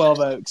was at 12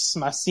 Oaks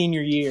my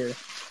senior year.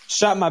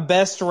 Shot my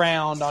best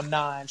round on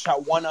 9.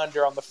 Shot 1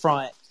 under on the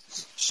front.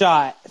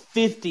 Shot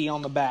 50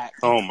 on the back.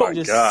 Oh my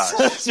god!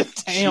 Such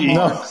a damn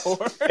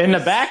hardcore. And the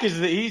back is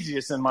the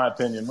easiest in my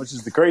opinion, which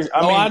is the crazy.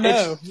 I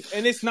know,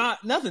 and it's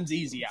not. Nothing's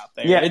easy out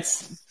there. Yeah,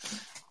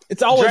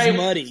 it's always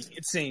muddy.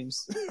 It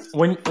seems.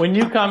 When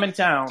you come in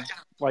town,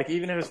 like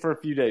even if it's for a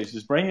few days,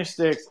 just bring your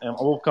sticks and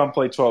we'll come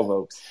play 12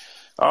 Oaks.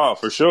 Oh,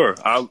 for sure.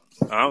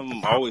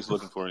 I'm always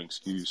looking for an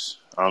excuse.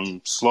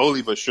 I'm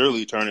slowly but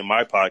surely turning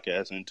my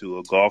podcast into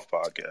a golf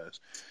podcast.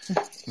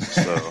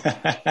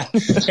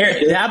 So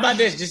here, how about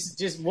this?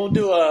 Just we'll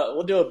do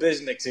a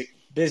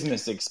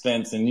business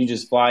expense, and you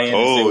just fly in.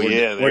 Oh, and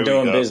say we're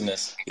doing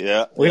business.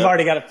 Yeah, we've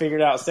already got it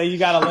figured out. Say you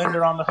got a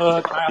lender on the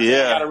hook. I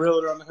got a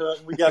realtor on the hook.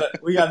 We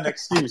got an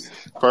excuse.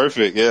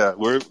 Perfect. Yeah,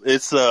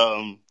 it's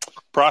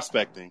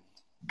prospecting.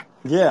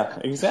 Yeah,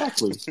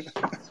 exactly.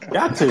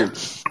 Got to.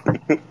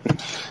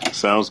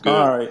 Sounds good.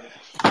 All right.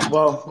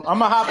 Well, I'm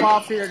gonna hop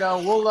off here though.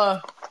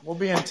 We'll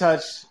be in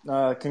touch.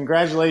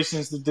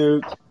 Congratulations to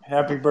Duke.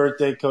 Happy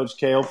birthday, Coach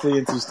K.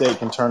 Hopefully NC State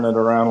can turn it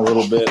around a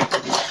little bit.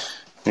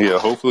 Yeah,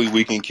 hopefully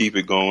we can keep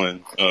it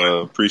going.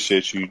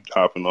 Appreciate you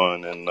hopping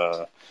on, and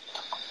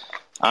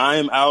I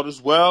am out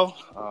as well.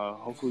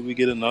 Hopefully we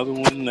get another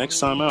one next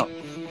time out.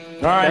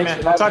 All right,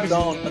 man. I'll talk to you.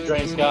 Andre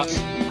and Scott.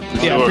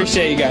 Yeah, I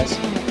appreciate you guys.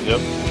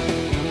 Yep.